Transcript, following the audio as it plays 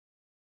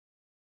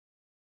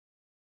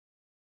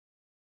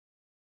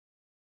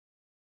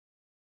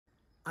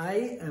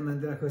I am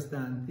Andrea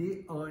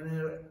Costanti,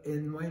 owner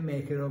and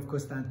winemaker of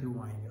Costanti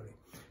Winery.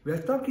 We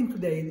are talking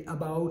today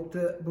about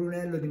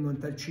Brunello di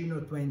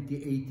Montalcino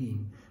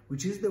 2018,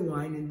 which is the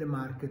wine in the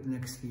market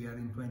next year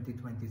in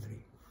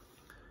 2023.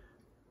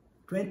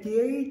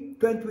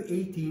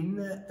 2018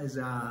 as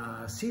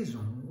a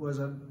season was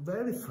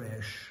very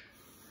fresh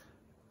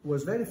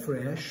with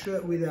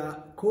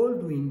a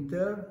cold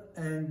winter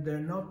and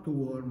not too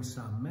warm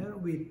summer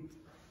with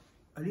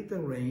a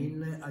little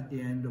rain at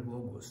the end of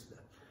August.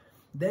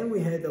 Then we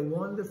had a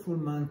wonderful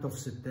month of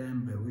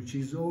September, which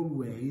is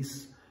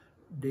always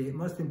the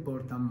most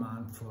important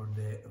month for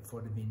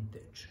the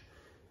vintage.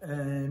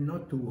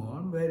 Not too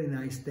warm, very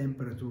nice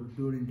temperature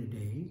during the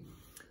day,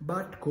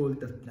 but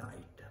cold at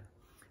night.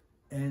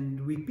 And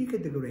we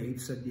picked the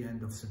grapes at the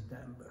end of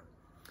September.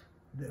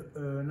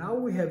 Now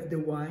we have the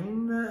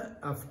wine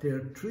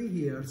after 3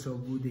 years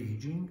of wood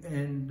aging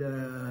and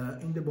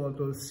in the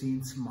bottle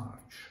since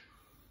March.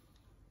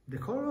 The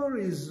color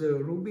is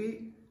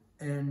ruby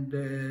and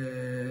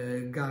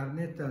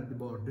garnet at the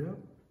border,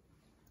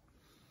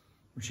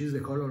 which is the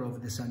color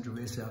of the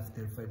Sangiovese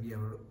after 5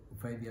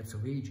 years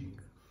of aging.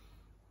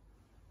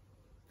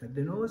 At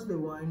the nose, the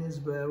wine is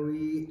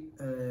very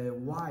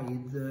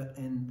wide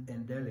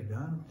and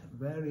elegant,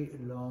 very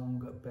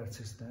long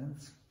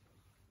persistence.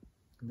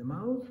 In the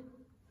mouth,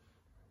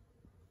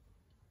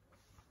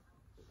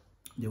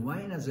 the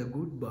wine has a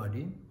good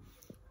body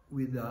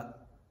with a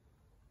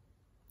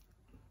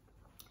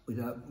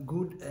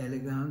good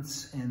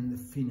elegance and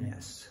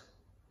finesse.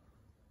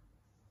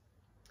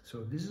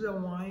 So this is a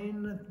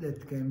wine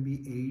that can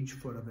be aged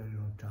for a very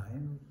long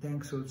time,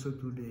 thanks also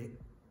to the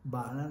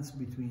balance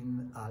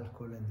between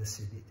alcohol and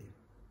acidity.